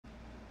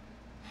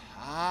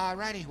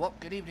Alrighty, well,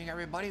 good evening,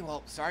 everybody.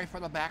 Well, sorry for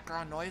the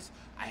background noise.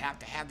 I have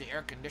to have the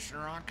air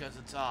conditioner on because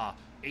it's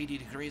 80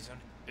 degrees and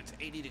it's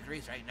 80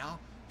 degrees right now.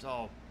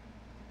 So,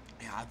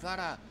 yeah,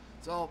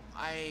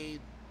 I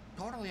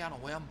totally on a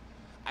whim,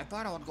 I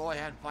thought I would go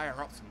ahead and fire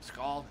up some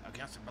SKALD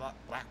against the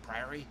Black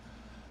Priory.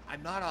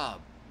 I'm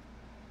not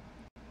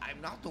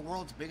the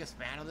world's biggest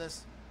fan of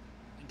this.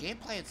 The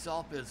gameplay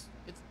itself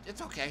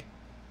it's okay.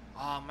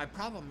 My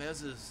problem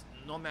is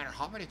no matter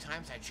how many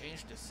times I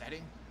change the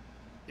setting,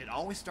 it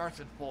always starts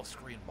in full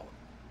screen mode.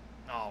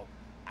 Now,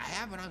 I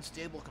have an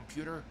unstable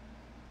computer,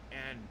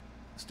 and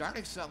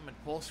starting something in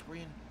full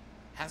screen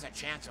has a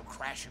chance of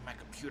crashing my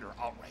computer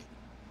outright.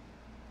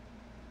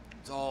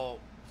 So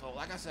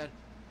like I said,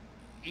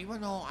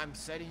 even though I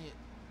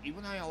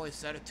always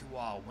set it to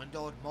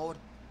windowed mode,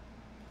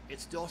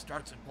 it still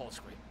starts in full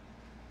screen.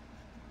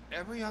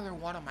 Every other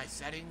one of my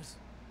settings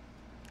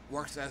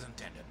works as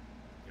intended.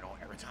 You know,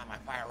 every time I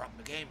fire up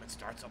the game, it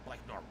starts up like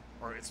normal,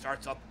 or it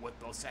starts up with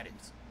those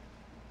settings.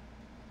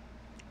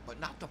 But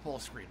not the full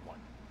screen one.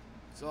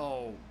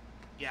 So,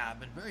 yeah, I've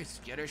been very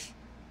skittish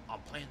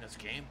on playing this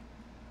game.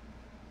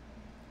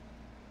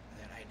 And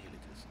then I need to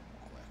do something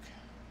quick.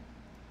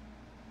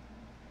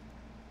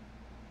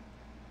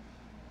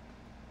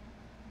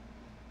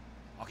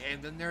 Okay,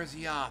 and then there's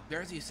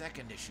the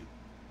second issue.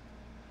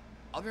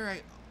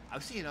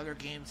 I've seen other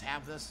games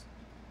have this.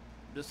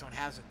 This one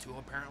has it too,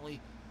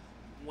 apparently.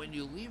 When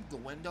you leave the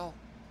window,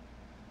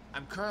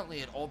 I'm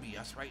currently in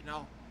OBS right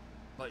now,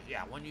 but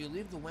yeah, when you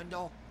leave the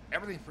window,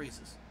 everything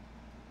freezes.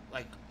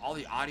 Like, all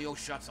the audio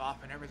shuts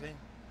off and everything.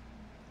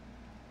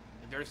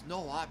 And there's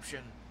no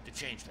option to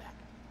change that.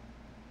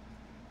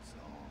 So,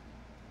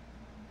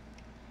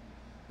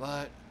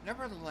 but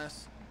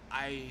nevertheless,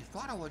 I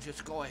thought I would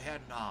just go ahead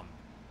and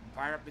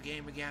fire up the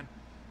game again,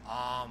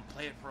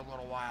 play it for a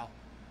little while.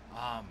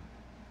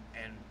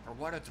 And for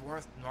what it's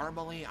worth,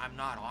 normally I'm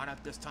not on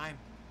at this time.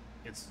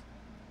 It's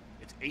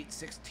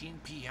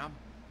 8:16 p.m.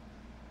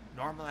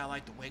 Normally I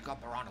like to wake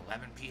up around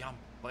 11 p.m.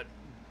 But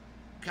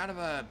kind of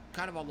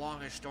a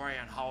longish story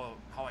on how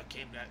I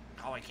came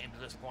to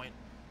this point.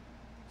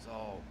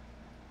 So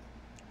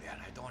yeah,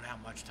 I don't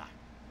have much time.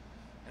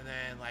 And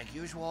then, like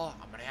usual,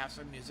 I'm gonna have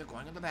some music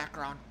going in the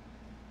background.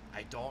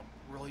 I don't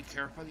really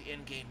care for the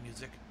in-game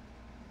music,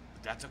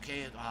 but that's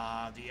okay.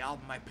 The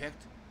album I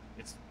picked,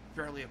 it's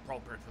fairly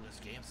appropriate for this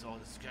game. So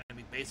this is gonna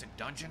be Basic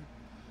Dungeon,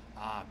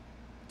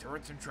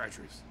 Turrets and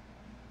Treasures.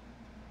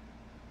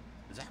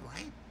 Is that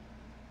right?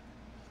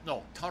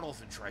 No,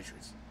 Tunnels and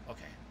Treasures.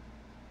 Okay.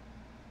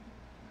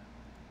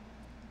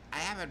 I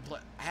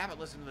haven't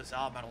listened to this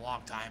album in a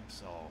long time,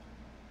 so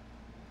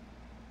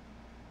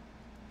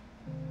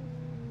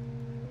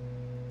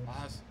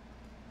pause.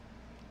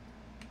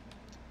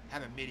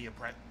 Having media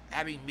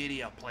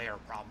player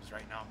problems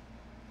right now.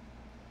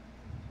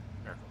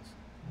 There it goes.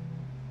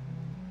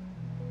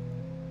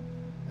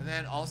 And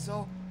then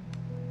also,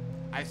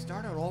 I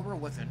started over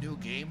with a new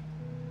game.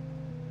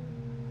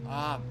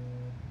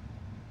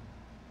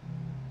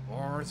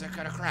 Or is it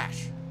gonna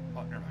crash?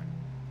 Oh, never mind.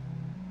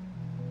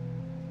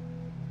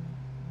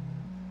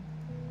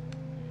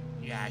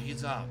 Yeah,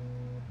 he's oh,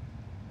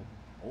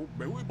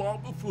 Billy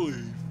Bob the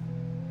Thief.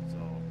 So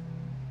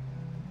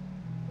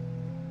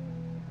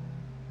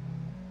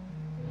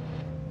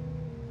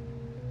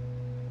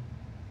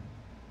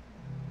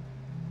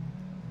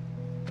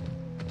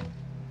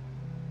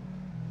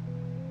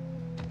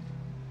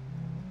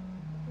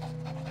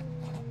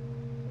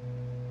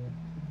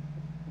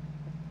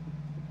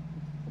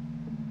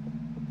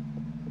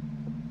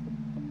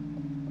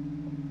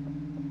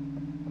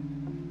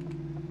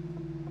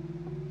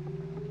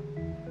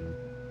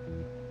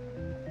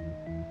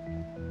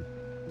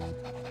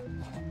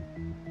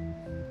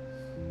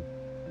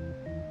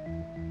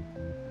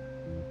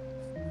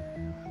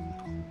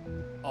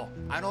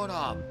I don't,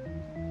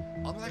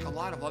 unlike a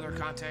lot of other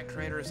content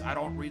creators, I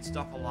don't read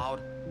stuff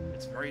aloud.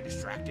 It's very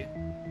distracting.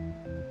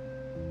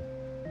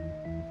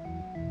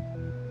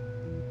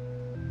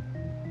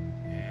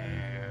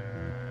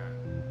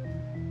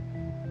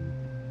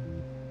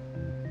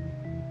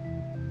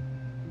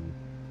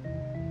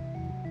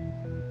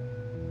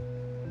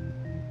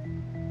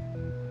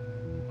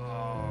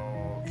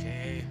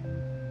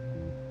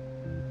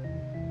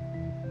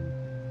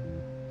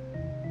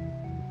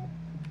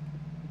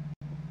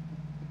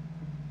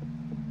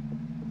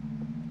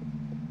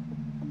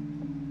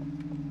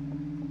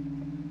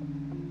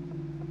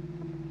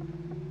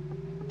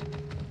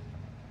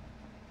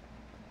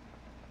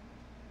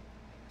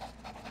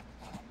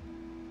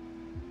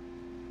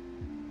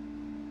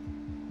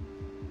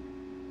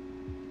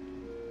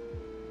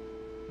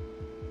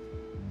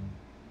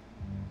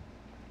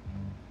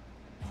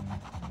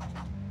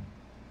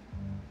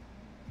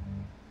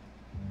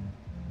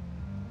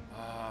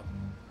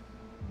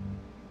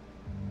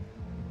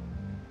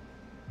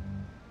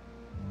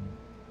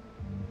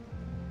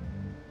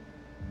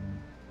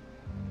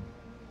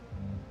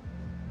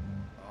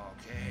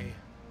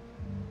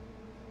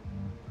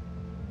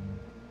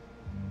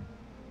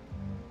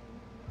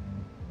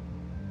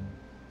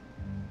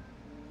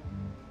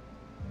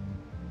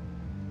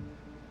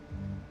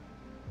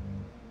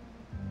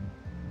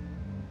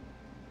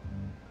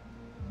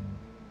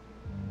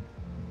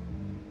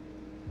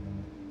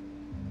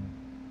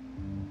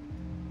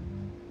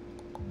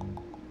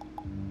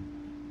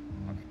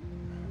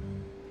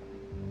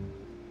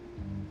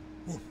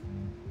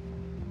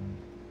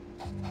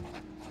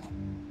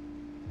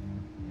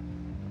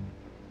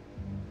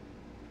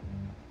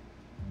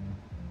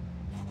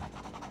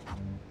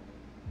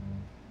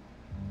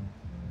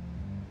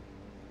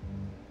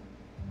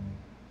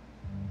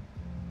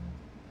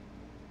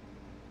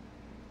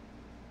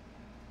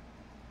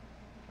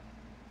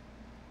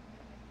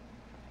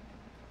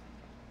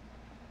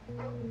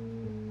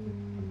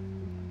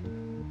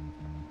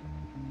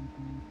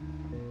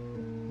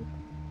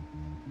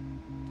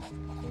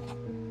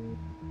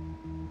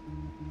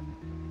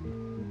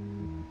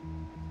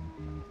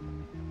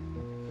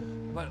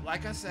 But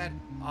like I said,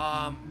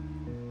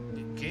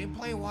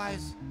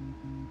 gameplay-wise,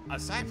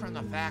 aside from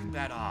the fact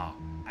that I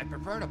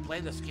prefer to play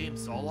this game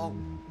solo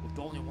with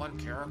only one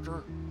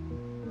character,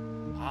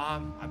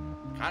 I'm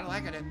kind of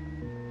liking it.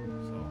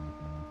 So.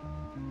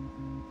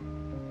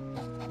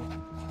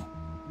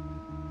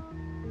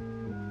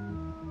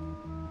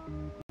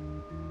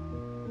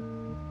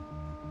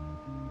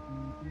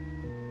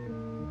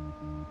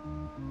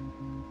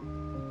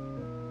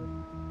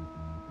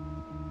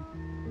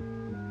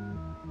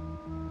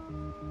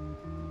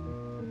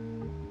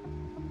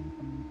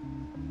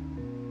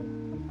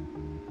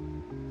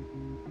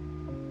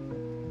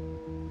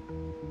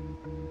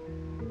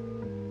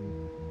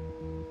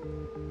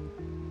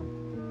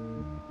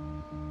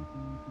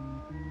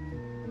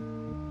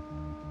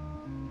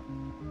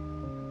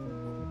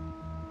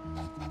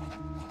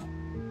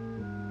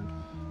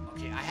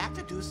 Okay, I have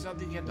to do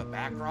something in the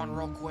background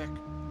real quick.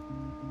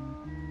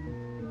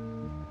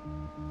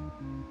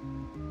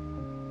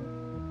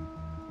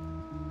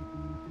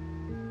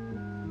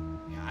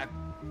 Yeah, I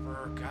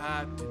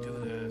forgot to do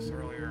this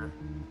earlier.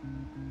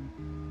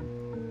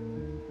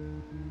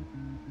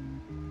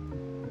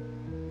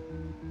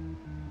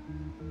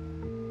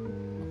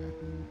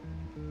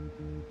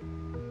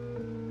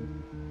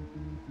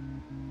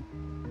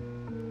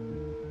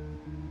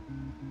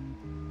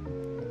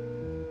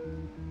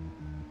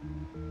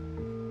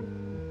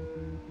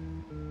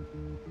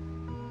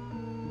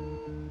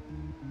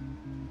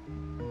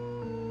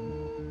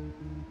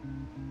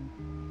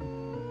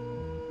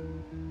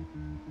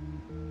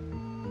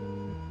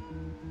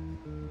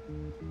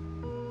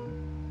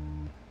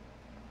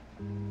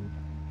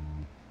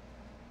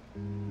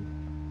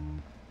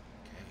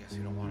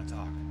 You don't want to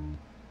talk.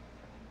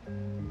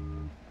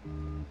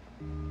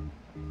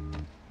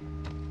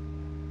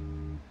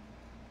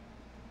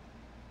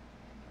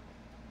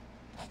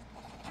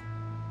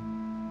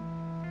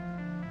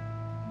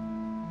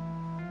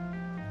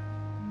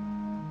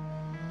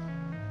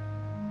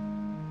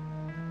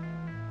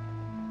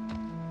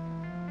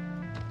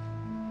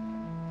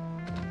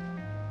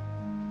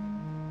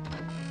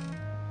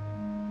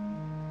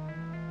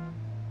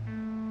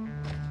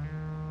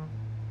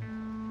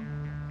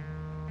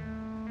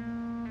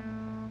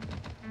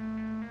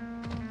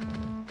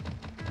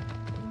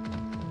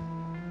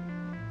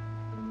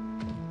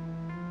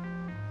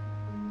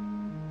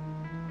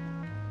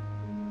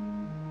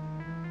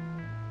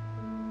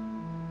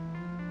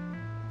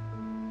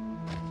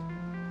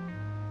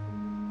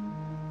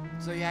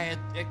 So yeah,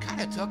 it kind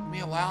of took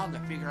me a while to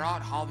figure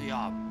out how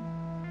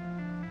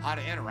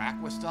to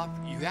interact with stuff.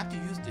 You have to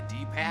use the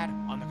D-pad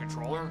on the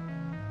controller.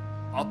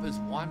 Up is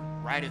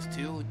 1, right is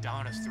 2,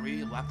 down is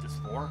 3, left is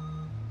 4.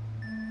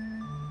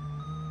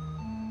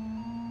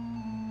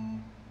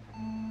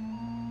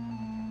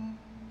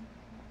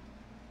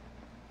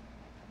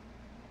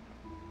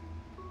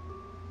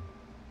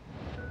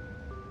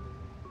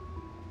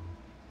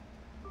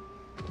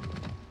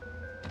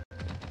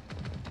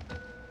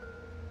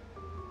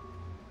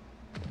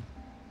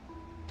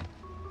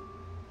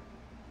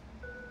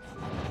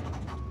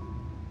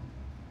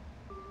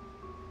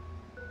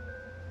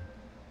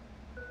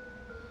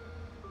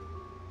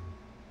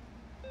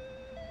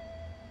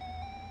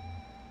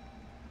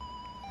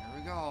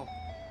 Go.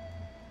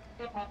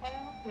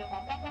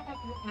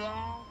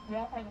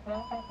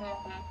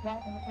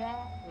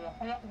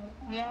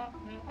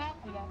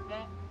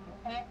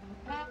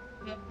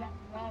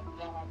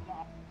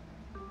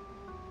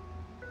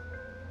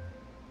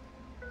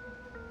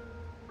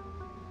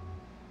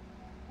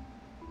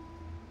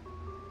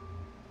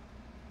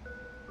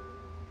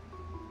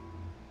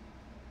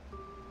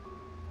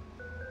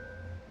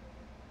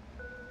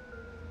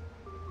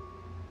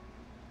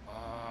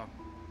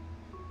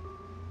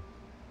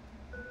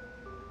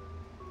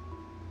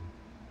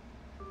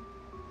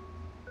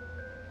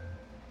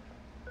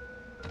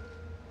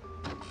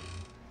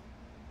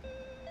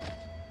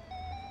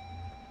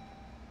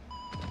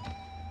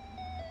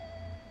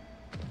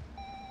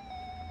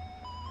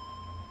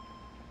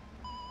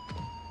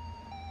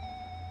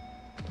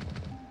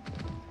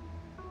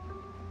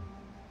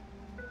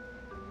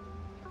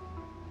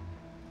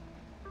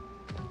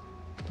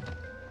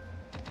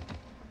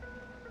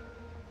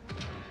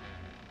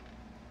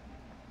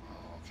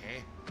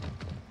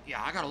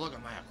 Yeah, I gotta look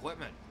at my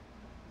equipment.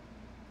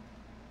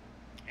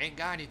 Ain't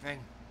got anything.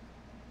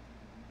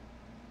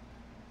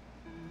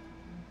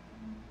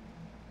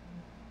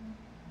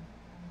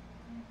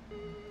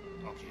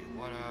 Okay,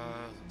 what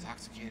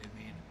intoxicated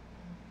mean?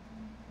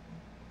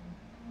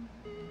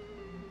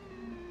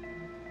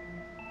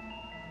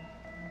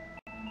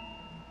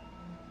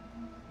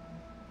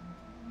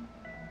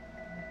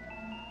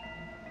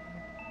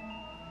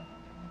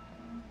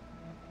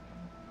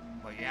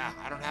 But yeah,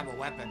 I don't have a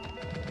weapon.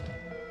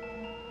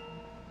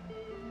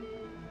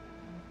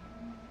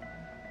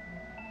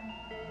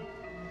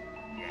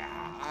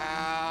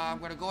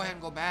 go ahead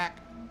and go back.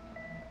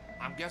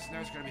 I'm guessing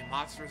there's gonna be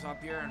monsters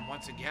up here, and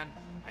once again,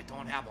 I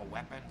don't have a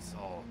weapon,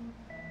 so...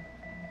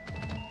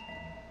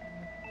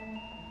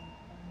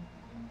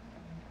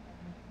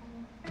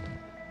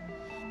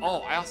 Oh,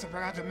 I also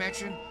forgot to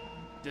mention,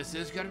 this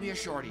is gonna be a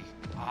shorty.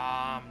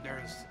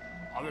 There's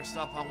other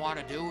stuff I want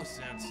to do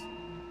since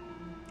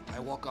I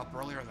woke up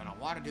earlier than I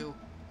want to do.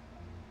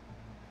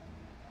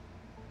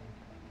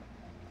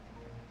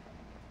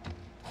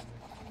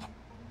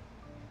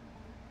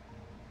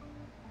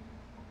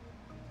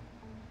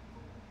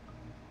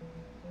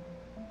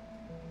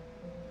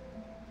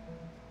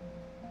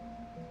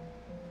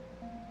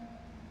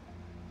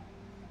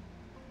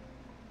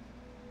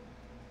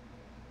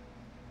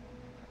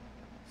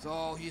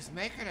 So he's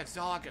making it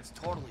sound like it's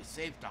totally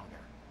safe down there.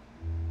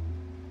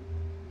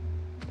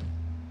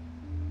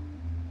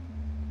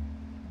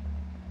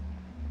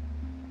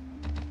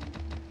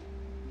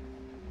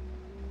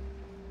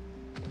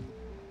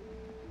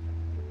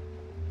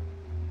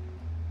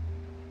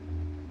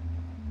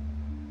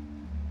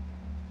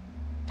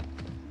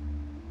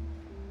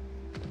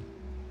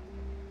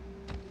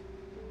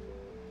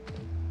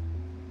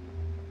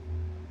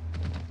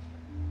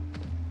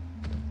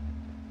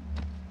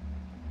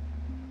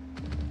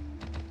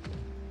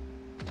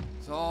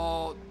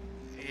 So,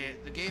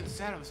 the game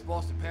said I'm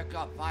supposed to pick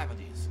up 5 of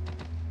these.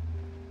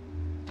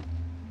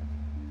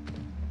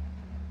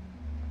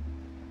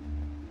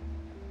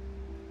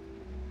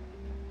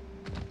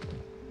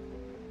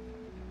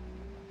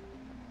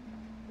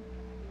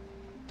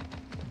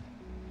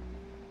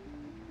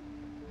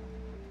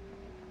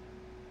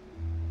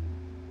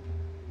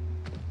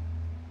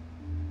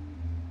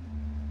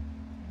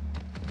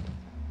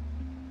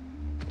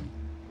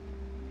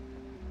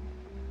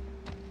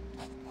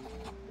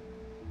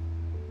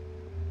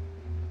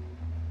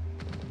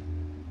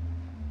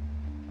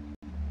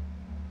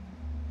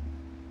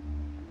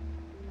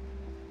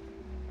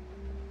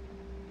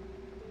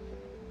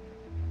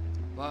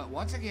 But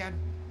once again,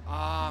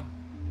 as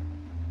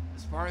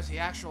far as the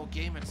actual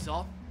game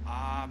itself,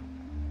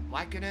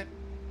 liking it.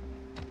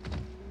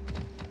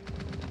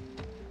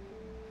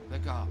 I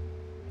think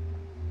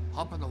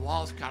humping the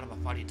wall is kind of a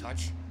funny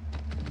touch.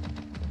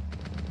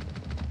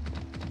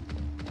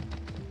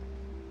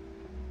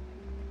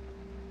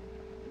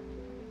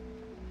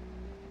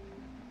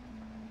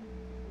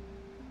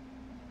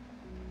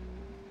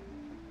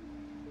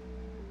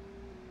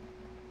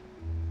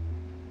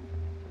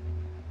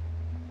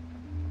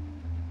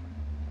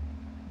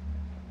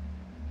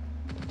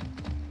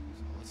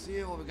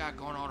 See what we got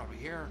going on over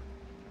here.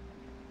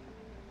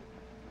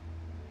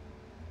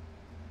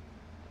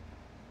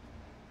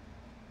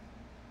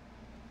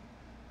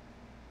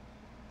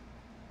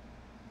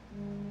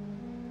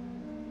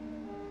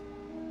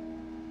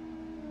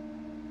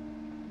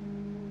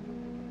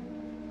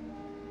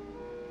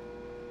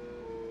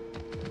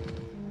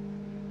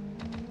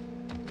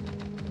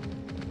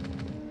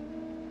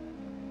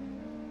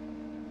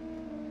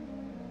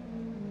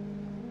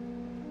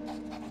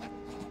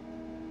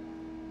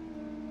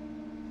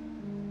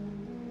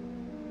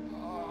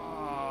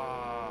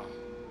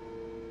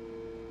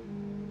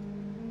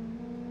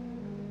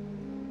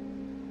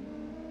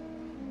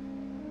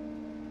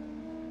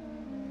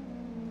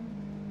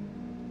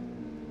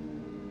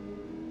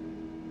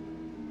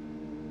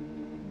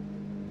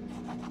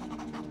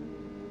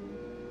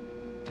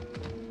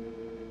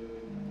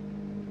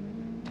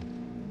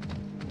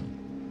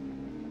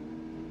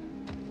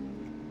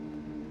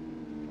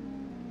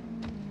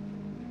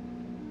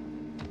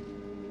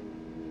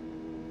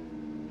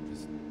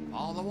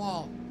 Follow the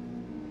wall.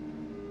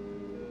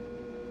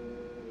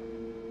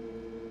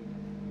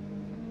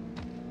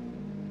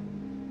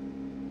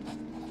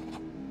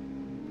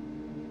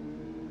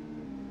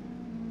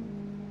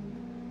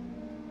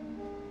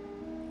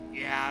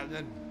 Yeah,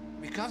 then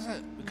because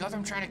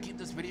I'm trying to keep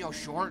this video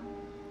short,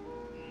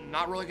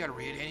 not really gonna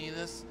read any of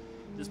this.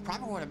 This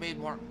probably would have made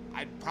more.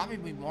 I'd probably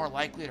be more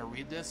likely to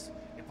read this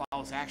if I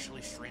was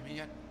actually streaming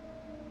it.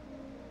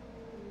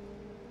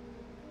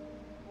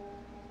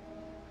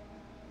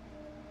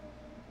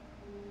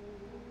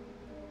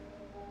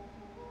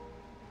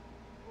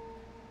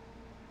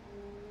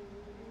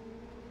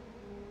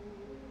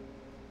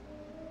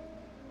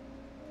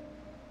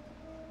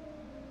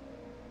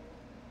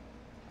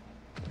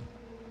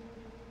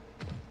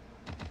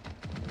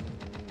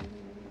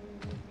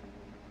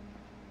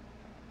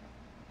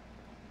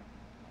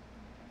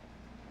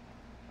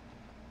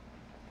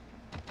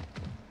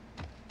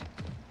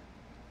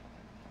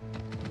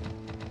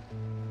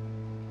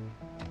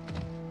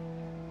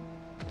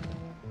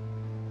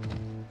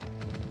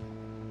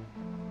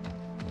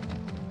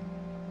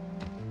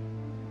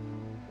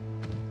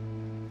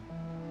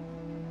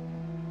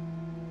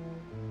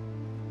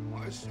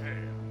 I say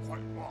I'm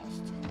quite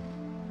lost.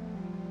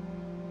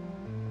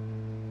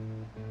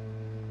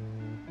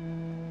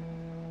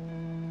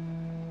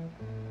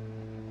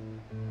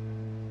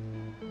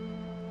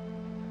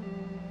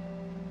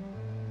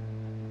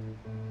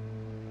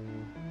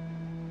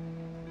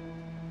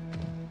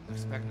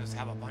 Expecting us to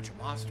have a bunch of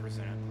monsters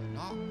in it, but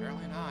no,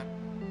 apparently not.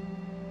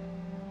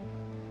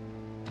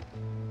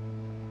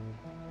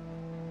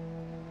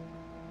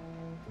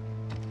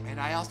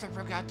 I also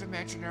forgot to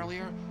mention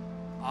earlier,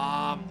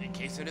 in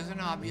case it isn't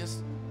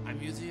obvious,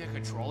 I'm using a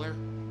controller.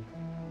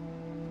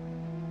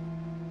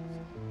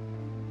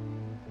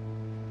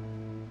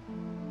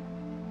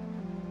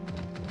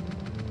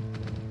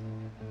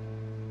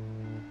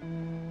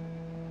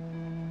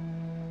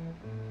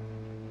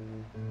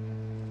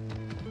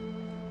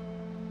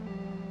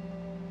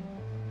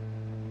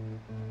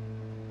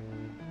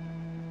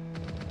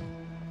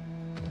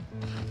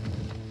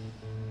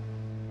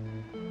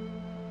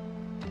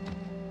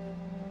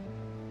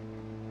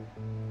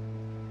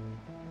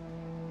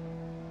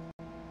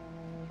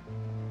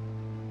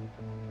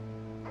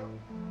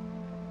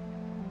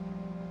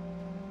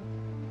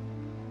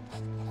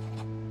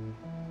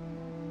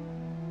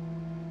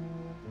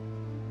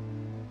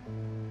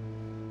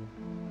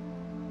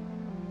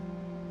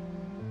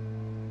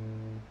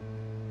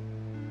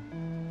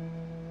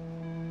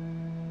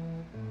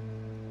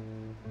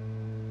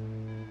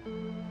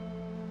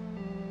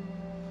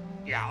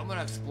 Yeah, I'm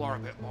gonna explore a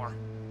bit more.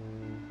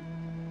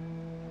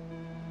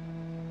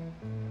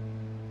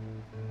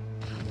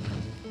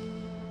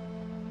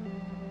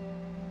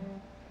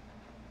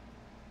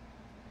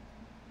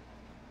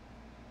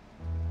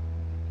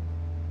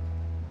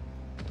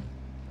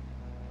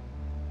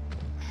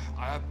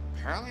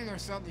 Apparently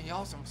there's something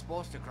else I'm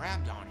supposed to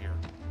grab down here.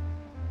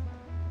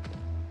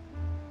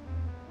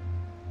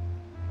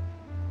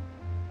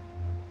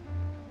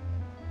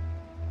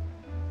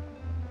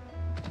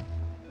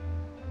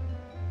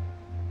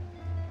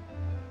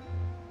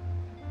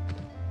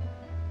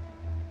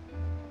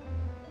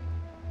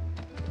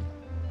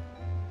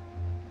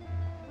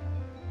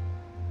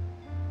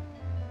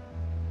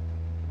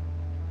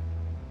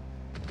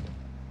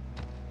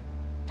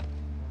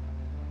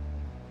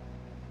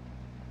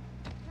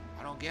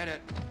 I don't get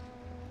it.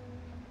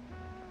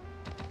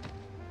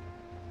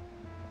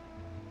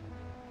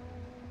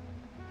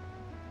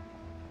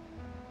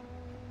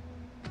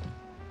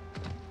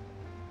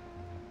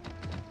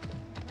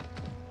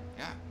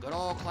 Yeah, good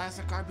old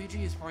classic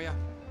RPGs for you.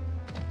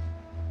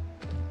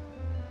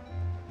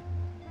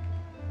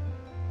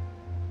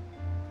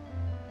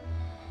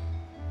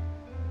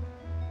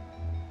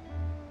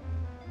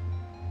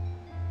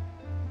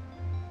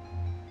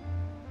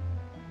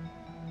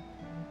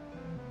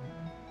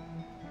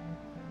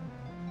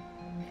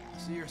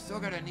 So you're still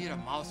gonna need a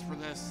mouse for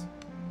this.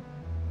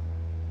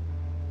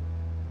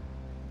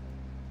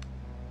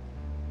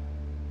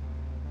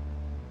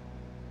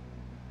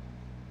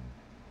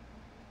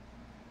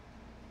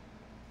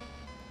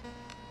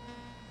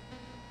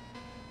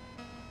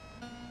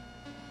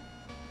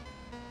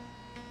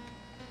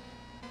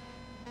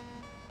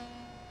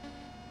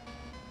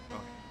 Okay.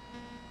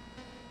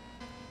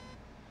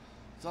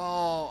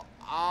 So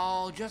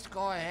I'll just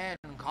go ahead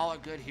and call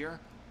it good here.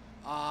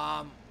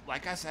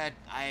 Like I said,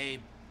 I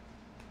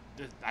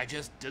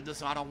just did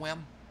this on a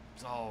whim,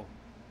 so,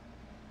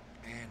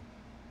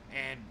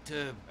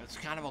 it's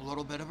kind of a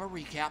little bit of a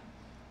recap.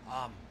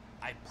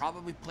 I'd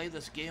probably play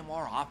this game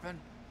more often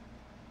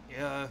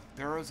if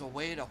there was a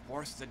way to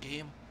force the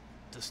game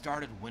to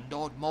start in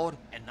windowed mode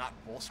and not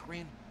full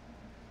screen.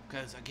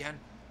 Because again,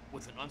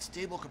 with an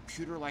unstable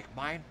computer like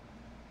mine,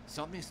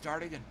 something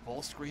starting in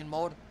full screen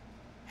mode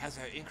has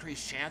an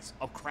increased chance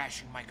of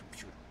crashing my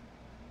computer.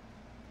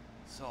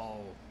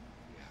 So,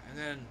 yeah, and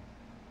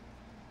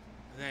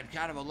then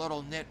kind of a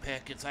little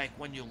nitpick, it's like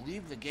when you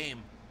leave the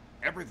game,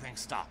 everything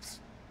stops.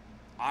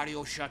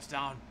 Audio shuts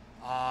down,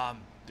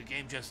 the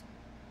game just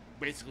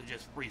basically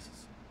just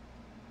freezes.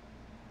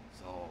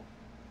 So,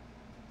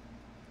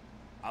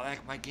 I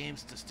like my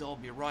games to still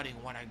be running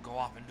when I go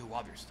off and do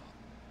other stuff.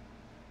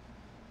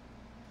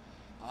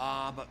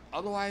 But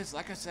otherwise,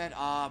 like I said,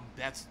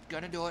 that's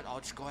gonna do it. I'll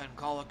just go ahead and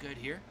call it good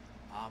here.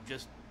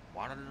 Just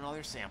wanted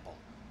another sample.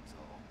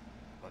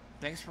 But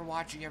thanks for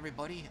watching,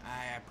 everybody.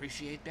 I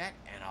appreciate that,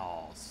 and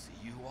I'll see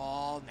you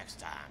all next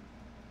time.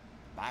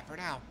 Bye for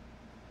now.